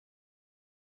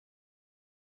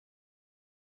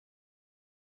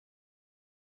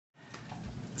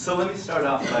So let me start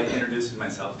off by introducing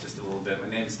myself just a little bit. My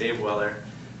name is Dave Weller.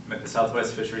 I'm at the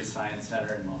Southwest Fisheries Science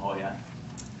Center in La Jolla.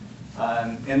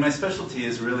 And my specialty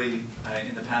is really,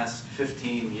 in the past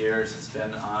 15 years, has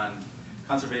been on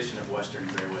conservation of western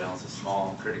gray whales, a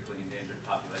small, critically endangered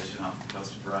population off the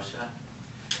coast of Russia.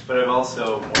 But I've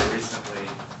also, more recently,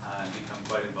 become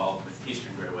quite involved with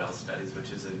eastern gray whale studies,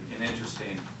 which is an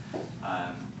interesting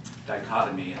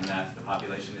dichotomy in that the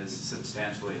population is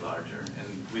substantially larger.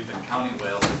 And we've been counting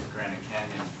whales at the Granite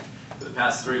Canyon for the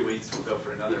past 3 weeks. We'll go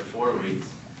for another 4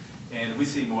 weeks. And we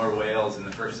see more whales in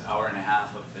the first hour and a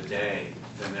half of the day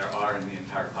than there are in the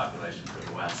entire population for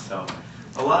the West. So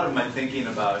a lot of my thinking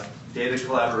about data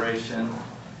collaboration,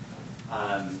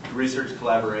 research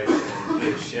collaboration, and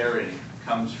data sharing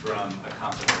comes from a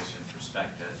conservation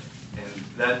perspective. And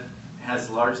that has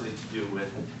largely to do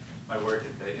with my work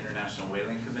at the International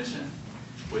Whaling Commission,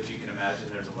 which you can imagine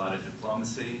there's a lot of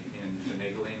diplomacy in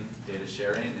finagling data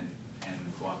sharing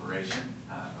and cooperation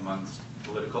amongst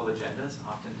political agendas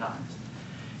oftentimes.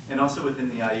 And also within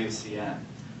the IUCN,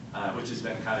 which has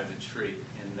been kind of a treat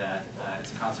in that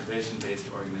it's a conservation-based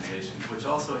organization, which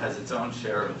also has its own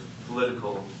share of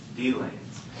political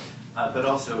dealings, but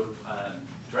also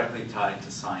directly tied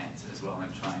to science as well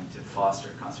and trying to foster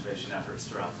conservation efforts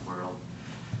throughout the world.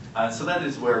 So that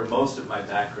is where most of my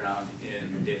background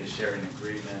in data sharing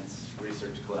agreements,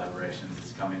 research collaborations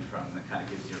is coming from. That kind of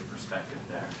gives you a perspective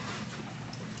there.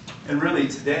 And really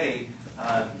today,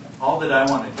 all that I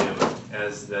want to do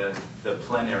as the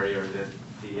plenary or the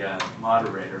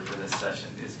moderator for this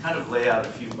session is kind of lay out a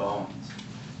few bones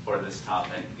for this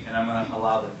topic. And I'm going to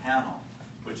allow the panel,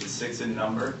 which is 6 in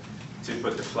number, to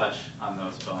put the flesh on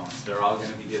those bones. They're all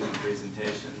going to be giving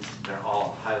presentations. They're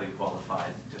all highly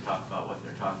qualified to talk about what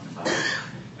they're talking about.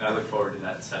 And I look forward to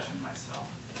that session myself.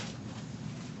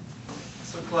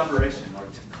 So collaboration, or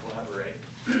to collaborate.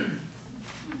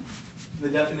 The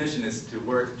definition is to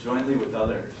work jointly with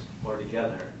others or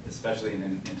together, especially in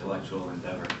an intellectual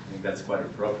endeavor. I think that's quite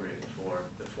appropriate for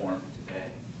the forum today.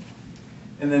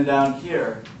 And then down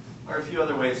here are a few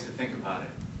other ways to think about it.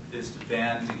 Is to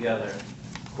band together,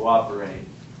 cooperate,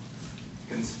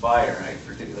 conspire. I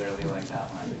particularly like that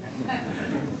one.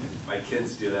 My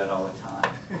kids do that all the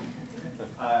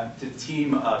time. To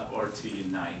team up or to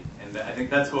unite. And I think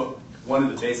that's one of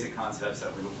the basic concepts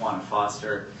that we want to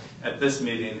foster at this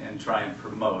meeting and try and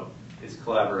promote is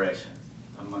collaboration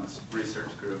amongst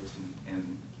research groups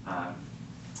and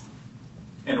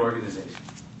organizations.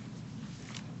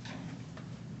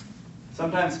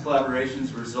 Sometimes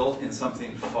collaborations result in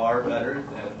something far better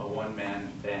than a one-man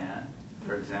band,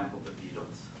 for example, the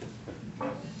Beatles.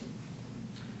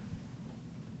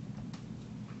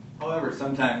 However,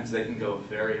 sometimes they can go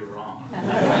very wrong.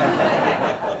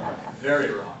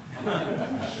 Very wrong.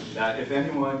 If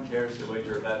anyone cares to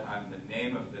wager a bet on the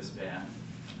name of this band,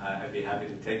 I'd be happy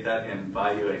to take that and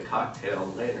buy you a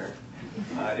cocktail later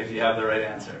if you have the right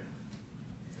answer.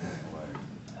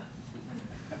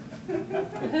 You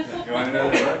want to know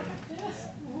the word?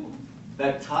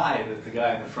 That tie that the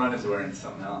guy in the front is wearing is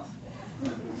something else.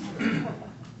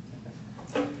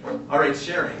 All right,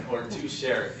 sharing, or to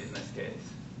share in this case.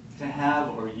 To have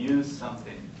or use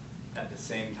something at the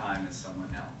same time as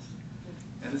someone else.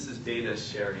 And this is data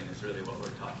sharing is really what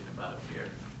we're talking about here.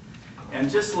 And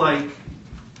just like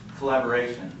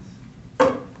collaborations,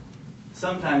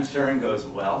 sometimes sharing goes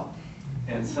well,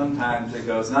 and sometimes it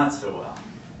goes not so well.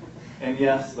 And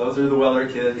yes, those are the Weller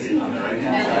kids on the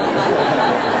right-hand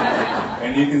side.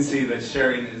 And you can see that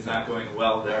sharing is not going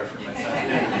well there for my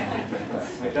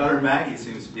son. My daughter Maggie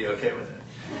seems to be okay with it.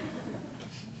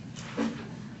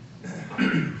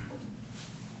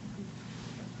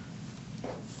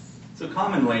 So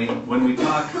commonly, when we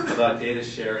talk about data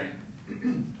sharing,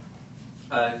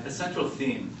 a central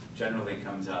theme generally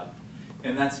comes up,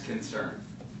 and that's concern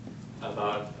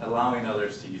about allowing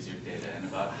others to use your data and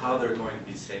about how they're going to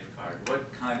be safeguarded.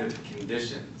 What kind of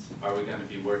conditions are we going to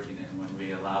be working in when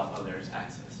we allow others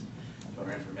access to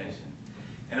our information?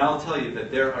 And I'll tell you that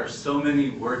there are so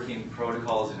many working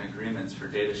protocols and agreements for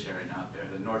data sharing out there.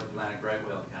 The North Atlantic right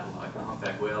whale catalog, the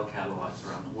humpback whale catalogs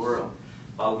around the world,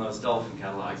 bottlenose dolphin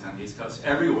catalogs on the East Coast.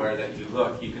 Everywhere that you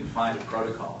look, you can find a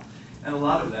protocol. And a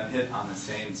lot of them hit on the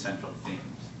same central themes.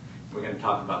 We're going to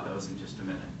talk about those in just a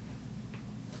minute.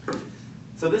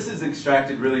 So this is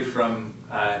extracted really from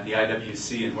the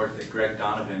IWC and work that Greg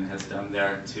Donovan has done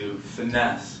there to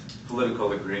finesse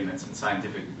political agreements and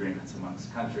scientific agreements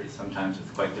amongst countries, sometimes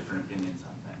with quite different opinions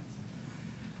on things.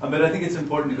 But I think it's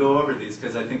important to go over these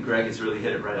because I think Greg has really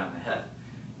hit it right on the head.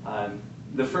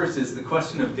 The first is the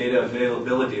question of data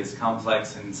availability is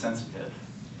complex and sensitive.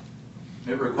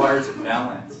 It requires a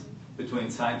balance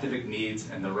between scientific needs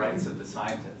and the rights of the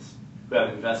scientists who have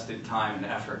invested time and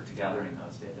effort to gathering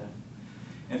those data.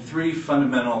 And three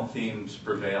fundamental themes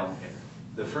prevail here.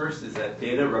 The first is that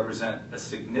data represent a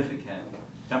significant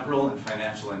temporal and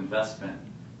financial investment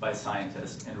by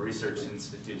scientists and research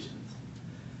institutions.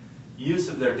 Use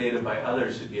of their data by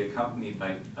others should be accompanied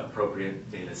by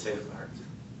appropriate data safeguards.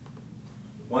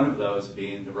 One of those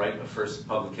being the right of first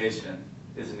publication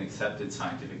is an accepted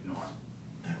scientific norm.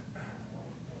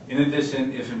 In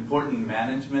addition, if important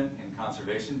management and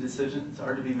conservation decisions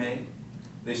are to be made,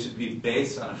 they should be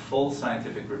based on a full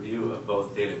scientific review of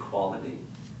both data quality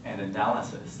and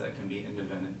analysis that can be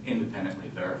independently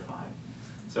verified.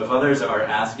 So if others are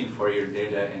asking for your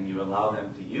data and you allow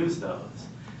them to use those,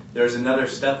 there's another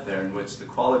step there in which the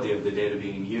quality of the data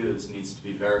being used needs to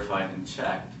be verified and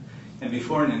checked. And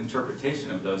before an interpretation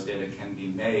of those data can be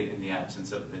made in the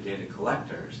absence of the data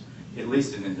collectors, at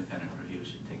least an independent review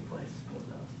should take place of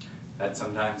those. That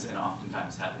sometimes and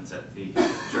oftentimes happens at the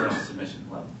journal submission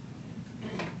level.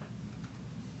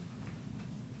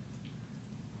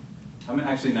 I'm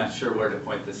actually not sure where to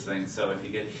point this thing, so if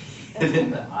you get hit in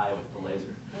the eye with the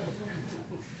laser.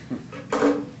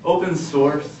 Open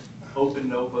source, open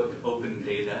notebook, open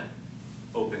data,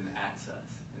 open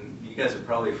access. And you guys are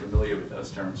probably familiar with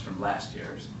those terms from last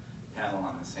year's panel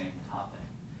on the same topic.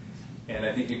 And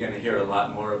I think you're going to hear a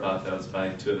lot more about those by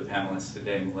two of the panelists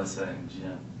today, Melissa and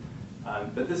Jim.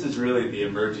 But this is really the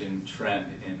emerging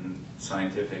trend in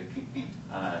scientific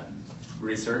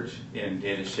research, in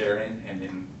data sharing, and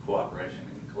in cooperation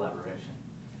and collaboration.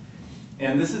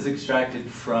 And this is extracted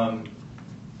from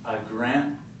a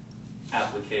grant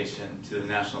application to the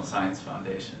National Science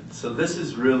Foundation. So this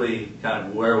is really kind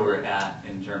of where we're at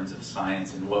in terms of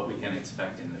science and what we can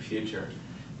expect in the future,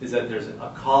 is that there's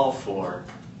a call for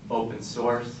open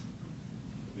source.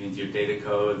 It means your data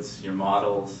codes, your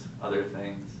models, other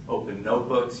things. Open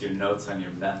notebooks, your notes on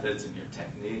your methods and your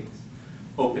techniques.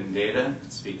 Open data,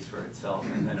 it speaks for itself,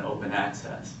 and then open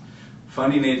access.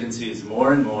 Funding agencies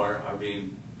more and more are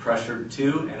being pressured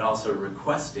to and also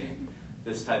requesting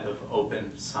this type of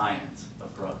open science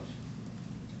approach.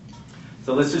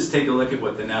 So let's just take a look at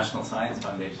what the National Science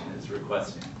Foundation is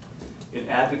requesting. It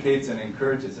advocates and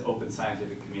encourages open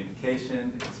scientific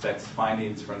communication, expects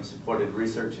findings from supported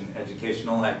research and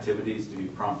educational activities to be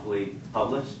promptly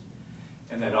published,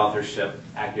 and that authorship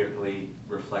accurately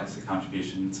reflects the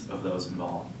contributions of those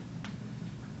involved.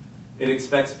 It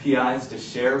expects PIs to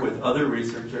share with other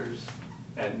researchers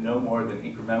at no more than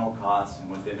incremental cost and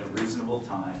within a reasonable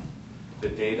time the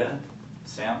data,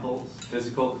 samples,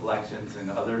 physical collections,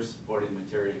 and other supporting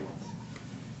materials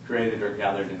created or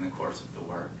gathered in the course of the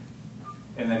work.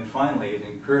 And then finally, it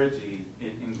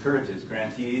encourages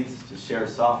grantees to share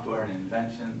software and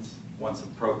inventions once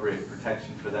appropriate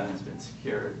protection for them has been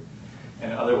secured,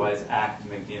 and otherwise act to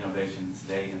make the innovations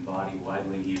they embody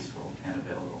widely useful and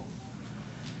available.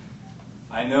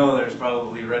 I know there's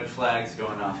probably red flags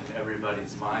going off in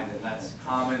everybody's mind, and that's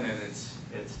common and it's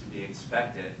to be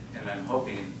expected, and I'm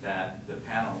hoping that the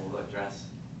panel will address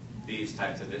these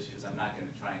types of issues. I'm not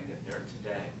going to try and get there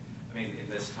today, in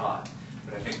this talk,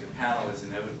 but I think the panel is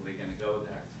inevitably going to go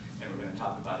there, and we're going to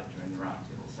talk about it during the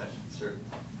roundtable session, certainly.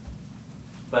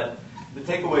 But the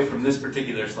takeaway from this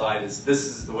particular slide is this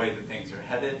is the way that things are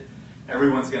headed.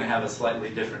 Everyone's going to have a slightly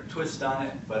different twist on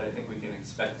it, but I think we can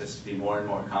expect this to be more and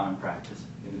more common practice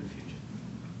in the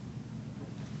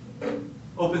future.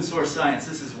 Open source science.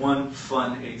 This is one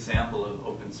fun example of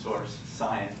open source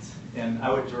science. And I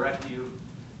would direct you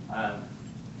to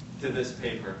this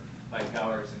paper by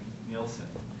Gowers and Nielsen.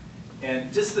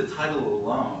 And just the title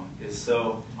alone is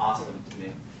so awesome to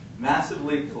me.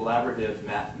 Massively Collaborative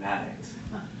Mathematics.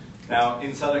 Now,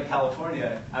 in Southern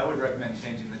California, I would recommend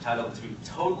changing the title to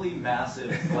Totally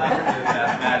Massive Collaborative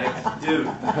Mathematics Dude,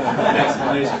 an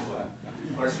exclamation point,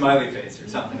 or smiley face or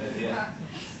something at the end.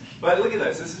 But look at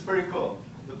this. This is pretty cool.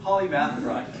 The Polymath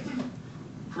Project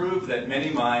proved that many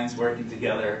minds working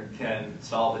together can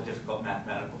solve a difficult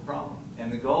mathematical problem.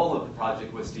 And the goal of the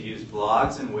project was to use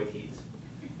blogs and wikis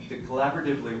to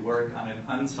collaboratively work on an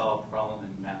unsolved problem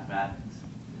in mathematics.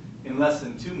 In less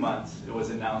than 2 months, it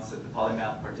was announced that the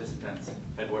Polymath participants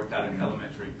had worked out an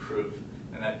elementary proof,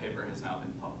 and that paper has now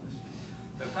been published.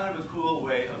 So kind of a cool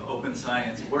way of open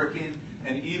science working,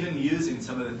 and even using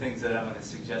some of the things that I'm going to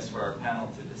suggest for our panel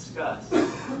to discuss,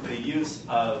 the use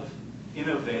of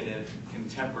innovative,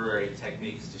 contemporary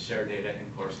techniques to share data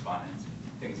and correspondence,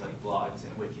 things like blogs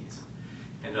and wikis,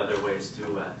 and other ways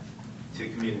to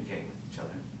communicate with each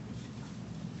other.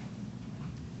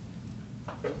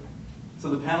 So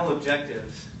the panel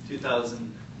objectives,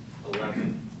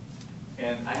 2011,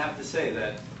 and I have to say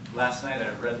that last night I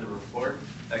read the report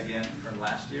again from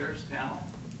last year's panel,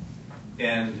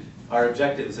 and our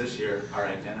objectives this year are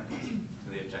identical to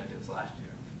the objectives last year.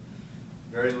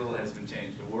 Very little has been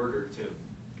changed, a word or two.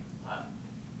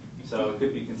 So it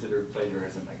could be considered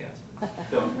plagiarism, I guess.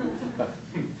 Don't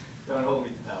hold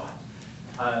me to that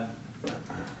one.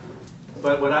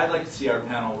 But what I'd like to see our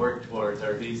panel work towards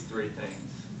are these three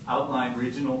things. Outline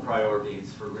regional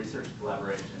priorities for research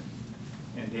collaboration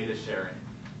and data sharing.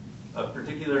 Of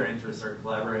particular interest are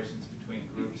collaborations between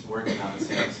groups working on the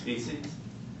same species.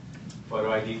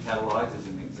 Photo ID catalogs is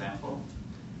an example.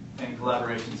 And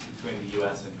collaborations between the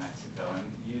US and Mexico.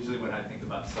 And usually when I think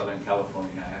about Southern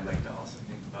California, I'd like to also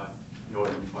think about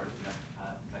northern part of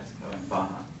Mexico and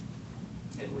Baja,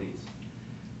 at least.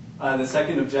 The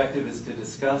second objective is to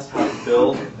discuss how to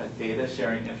build a data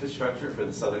sharing infrastructure for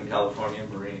the Southern California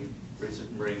marine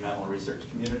mammal research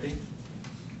community.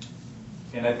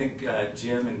 And I think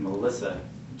Jim and Melissa.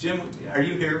 Jim, are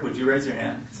you here? Would you raise your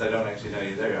hand? Because I don't actually know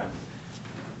you. There you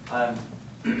are.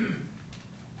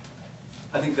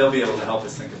 I think they'll be able to help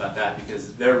us think about that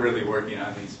because they're really working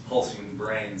on these pulsing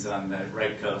brains on the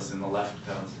right coast and the left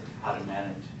coast, how to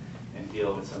manage and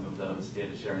deal with some of those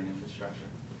data sharing infrastructure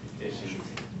issues.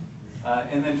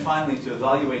 And then finally, to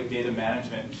evaluate data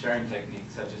management and sharing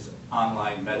techniques such as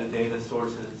online metadata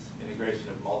sources, integration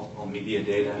of multiple media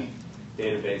data,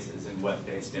 databases, and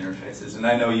web-based interfaces. And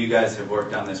I know you guys have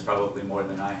worked on this probably more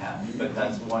than I have, but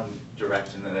that's one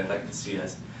direction that I'd like to see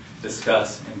us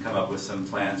discuss and come up with some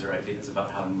plans or ideas about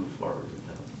how to move forward with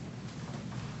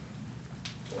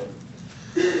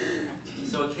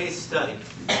those. So a case study.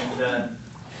 And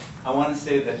I want to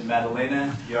say that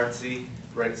Madalena Yartzi,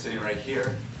 sitting right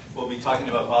here, will be talking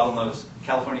about bottlenose,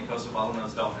 California coastal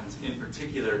bottlenose dolphins in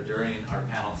particular during our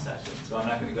panel session. So I'm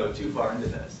not going to go too far into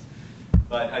this.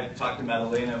 But I talked to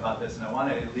Madalena about this, and I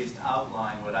want to at least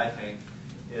outline what I think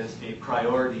is a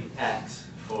priority X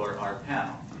for our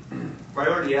panel.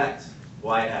 Priority X,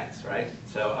 why X, right?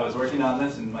 So I was working on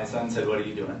this, and my son said, "What are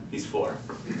you doing?" He's 4.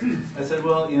 I said,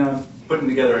 "Well, you know, I'm putting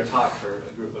together a talk for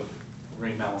a group of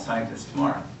marine mammal scientists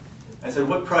tomorrow." I said,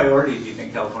 "What priority do you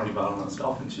think California bottlenose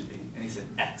dolphins should be?" And he said,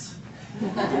 "X."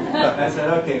 I said,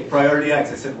 "Okay, priority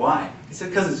X." I said, "Why?" He said,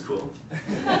 "Because it's cool."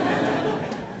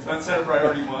 So instead of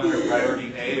priority 1 or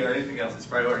priority A or anything else, it's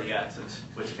priority X,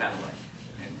 which kind of like,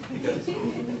 and because it's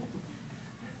cool.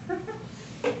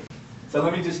 So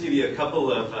let me just give you a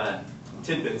couple of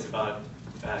tidbits about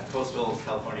coastal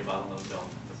California bottlenose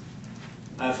dolphins.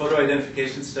 Photo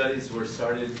identification studies were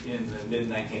started in the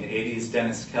mid-1980s.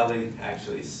 Dennis Kelly,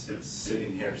 actually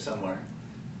sitting here somewhere.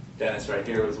 Dennis right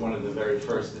here was one of the very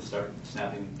first to start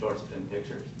snapping dorsal fin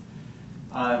pictures.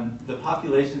 The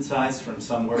population size from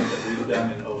some work that we've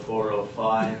done in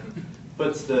 04-05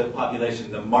 puts the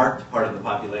population, the marked part of the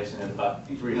population, at about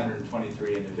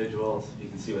 323 individuals. You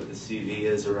can see what the CV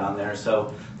is around there.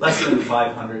 So less than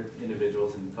 500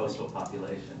 individuals in the coastal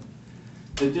population.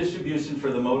 The distribution for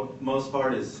the most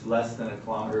part is less than 1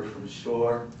 kilometer from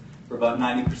shore. For about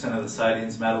 90% of the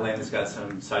sightings, Madalena's got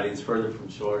some sightings further from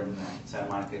shore in the Santa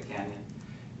Monica Canyon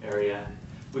area.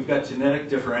 We've got genetic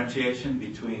differentiation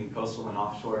between coastal and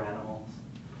offshore animals.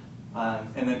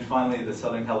 And then finally, the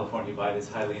Southern California bite is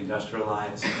highly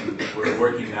industrialized. And we're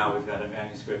working now, we've got a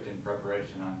manuscript in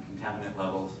preparation on contaminant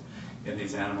levels in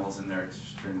these animals, and they're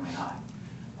extremely high.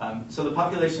 So the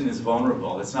population is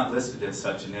vulnerable. It's not listed as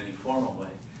such in any formal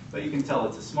way, but you can tell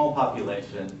it's a small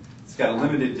population. It's got a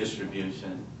limited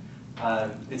distribution.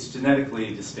 It's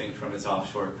genetically distinct from its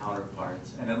offshore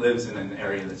counterparts, and it lives in an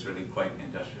area that's really quite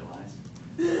industrialized.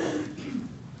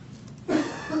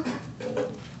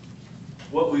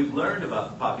 What we've learned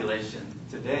about the population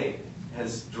today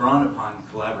has drawn upon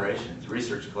collaborations,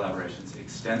 research collaborations,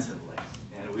 extensively.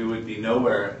 And we would be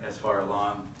nowhere as far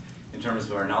along in terms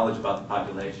of our knowledge about the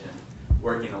population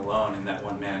working alone in that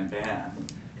one-man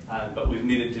band. But we've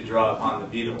needed to draw upon the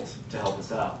beetles to help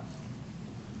us out.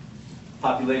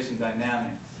 Population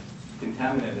dynamics,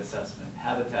 contaminant assessment,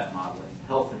 habitat modeling,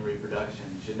 health and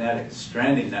reproduction, genetics,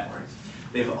 stranding networks.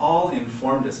 They've all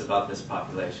informed us about this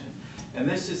population. And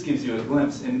this just gives you a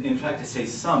glimpse, in fact I say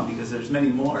some because there's many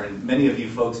more, and many of you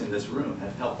folks in this room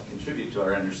have helped contribute to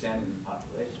our understanding of the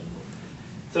population.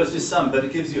 So it's just some, but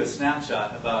it gives you a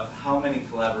snapshot about how many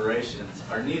collaborations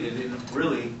are needed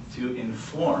really to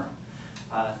inform,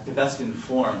 to best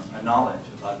inform a knowledge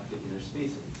about a particular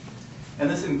species. And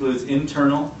this includes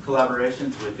internal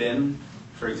collaborations within,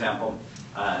 for example,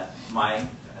 my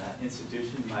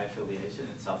institution, my affiliation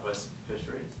in Southwest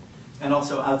Fisheries, and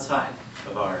also outside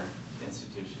of our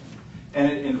institution.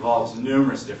 And it involves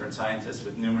numerous different scientists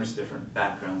with numerous different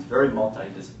backgrounds, very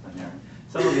multidisciplinary.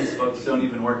 Some of these folks don't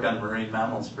even work on marine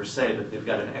mammals per se, but they've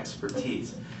got an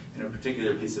expertise in a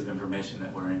particular piece of information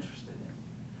that we're interested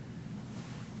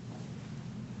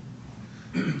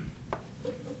in.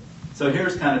 So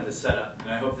here's kind of the setup, and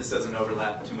I hope this doesn't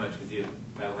overlap too much with you,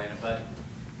 Madalena, but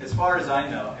as far as I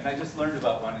know, and I just learned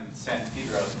about one in San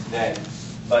Pedro today,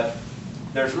 but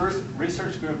there's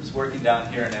research groups working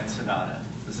down here in Ensenada.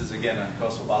 This is, again, on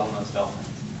coastal bottlenose dolphins.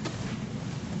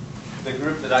 The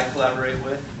group that I collaborate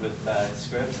with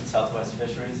Scripps and Southwest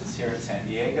Fisheries, is here in San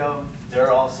Diego.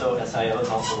 They're also, SIO is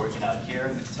also working out here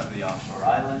in some of the offshore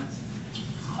islands.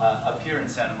 Up here in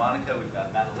Santa Monica, we've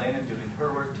got Madalena doing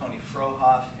her work, Tony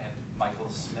Frohoff and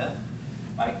Michael Smith.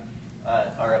 Mike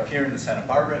are up here in the Santa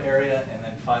Barbara area, and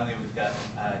then finally we've got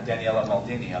Daniela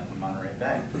Maldini up in Monterey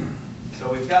Bay.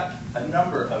 So we've got a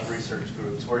number of research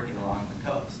groups working along the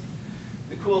coast.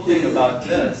 The cool thing about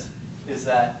this is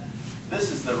that this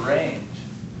is the range.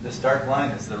 This dark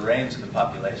line is the range of the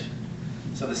population.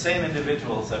 So the same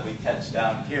individuals that we catch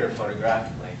down here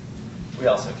photographically, we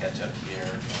also catch up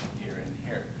here, here, and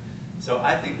here. So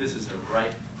I think this is the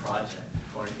right project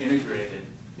for an integrated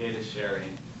data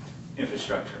sharing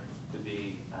infrastructure to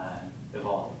be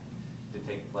evolved, to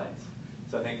take place.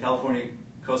 So I think California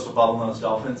coastal bottlenose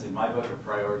dolphins, in my book, are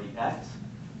priority X.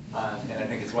 And I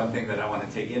think it's one thing that I want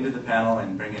to take into the panel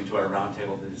and bring into our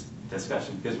roundtable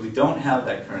discussion, because we don't have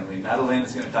that currently. Madalena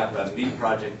is going to talk about a neat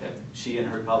project that she and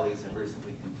her colleagues have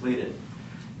recently completed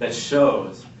that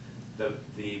shows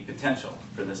the potential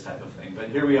for this type of thing. But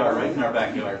here we are, right in our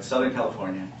backyard, Southern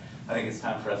California. I think it's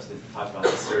time for us to talk about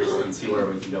this seriously and see where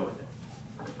we can go with it.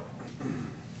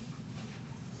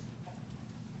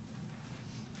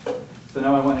 So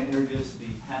now I want to introduce the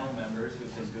panel members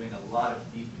who've been doing a lot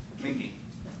of deep thinking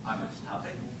on this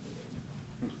topic.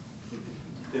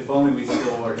 If only we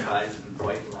still wore ties and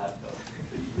white lab coats.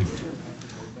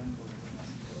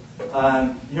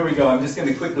 Here we go. I'm just going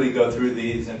to quickly go through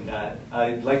these, and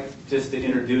I'd like just to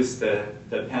introduce the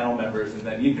panel members, and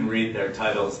then you can read their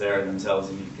titles there themselves,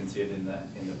 and you can see it in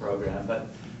the program. But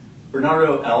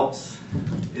Bernardo Alps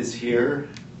is here.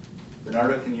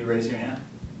 Bernardo, can you raise your hand?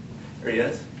 There he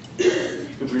is.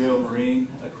 Cabrillo Marine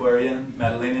Aquarium.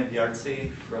 Madalena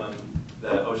Biartzi from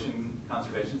the Ocean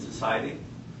Conservation Society.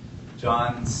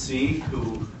 John C.,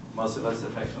 who most of us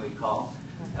affectionately call,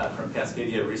 from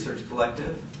Cascadia Research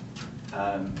Collective.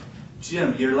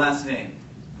 Jim, your last name?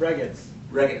 Regetz.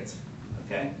 Regetz,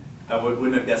 okay. I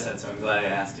wouldn't have guessed that, so I'm glad I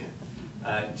asked you.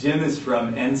 Jim is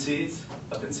from NCES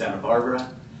up in Santa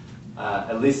Barbara.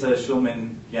 Elisa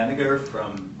Schulman-Yaniger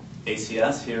from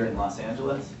ACS here in Los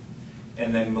Angeles.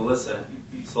 And then Melissa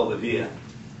Soldevilla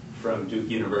from Duke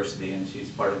University, and she's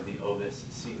part of the OVIS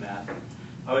CMAP.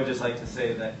 I would just like to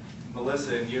say that,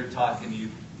 Melissa, in your talk, and you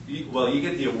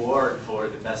get the award for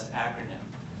the best acronym,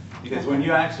 because when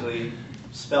you actually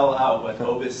spell out what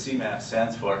OVIS CMAP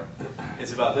stands for,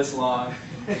 it's about this long,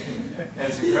 and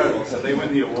it's incredible. So they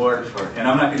win the award for it, and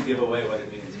I'm not going to give away what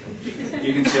it means, but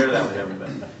you can share that with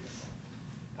everybody.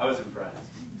 I was impressed.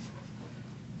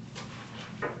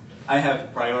 I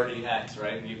have priority X,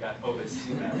 right? And you've got OVIS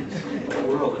CMAP. A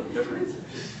world of difference.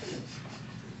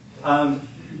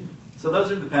 So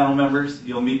those are the panel members.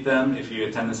 You'll meet them if you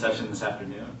attend the session this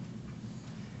afternoon.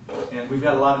 And we've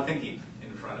got a lot of thinking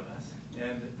in front of us.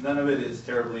 And none of it is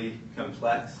terribly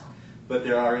complex, but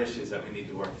there are issues that we need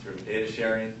to work through. Data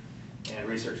sharing and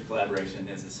research collaboration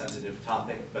is a sensitive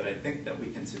topic, but I think that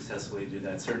we can successfully do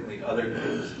that. Certainly other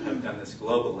groups have done this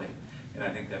globally, and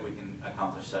I think that we can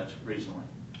accomplish such regionally.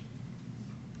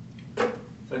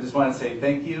 So I just want to say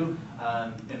thank you,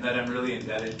 and that I'm really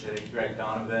indebted to Greg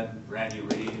Donovan, Randy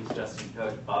Reeves, Justin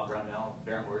Cook, Bob Brownell,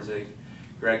 Baron Wurzig,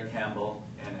 Greg Campbell,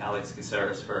 and Alex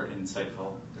Caceres for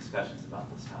insightful discussions about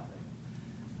this topic.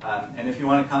 And if you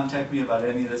want to contact me about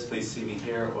any of this, please see me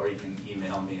here, or you can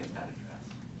email me at that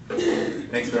address.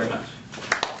 Thanks very much.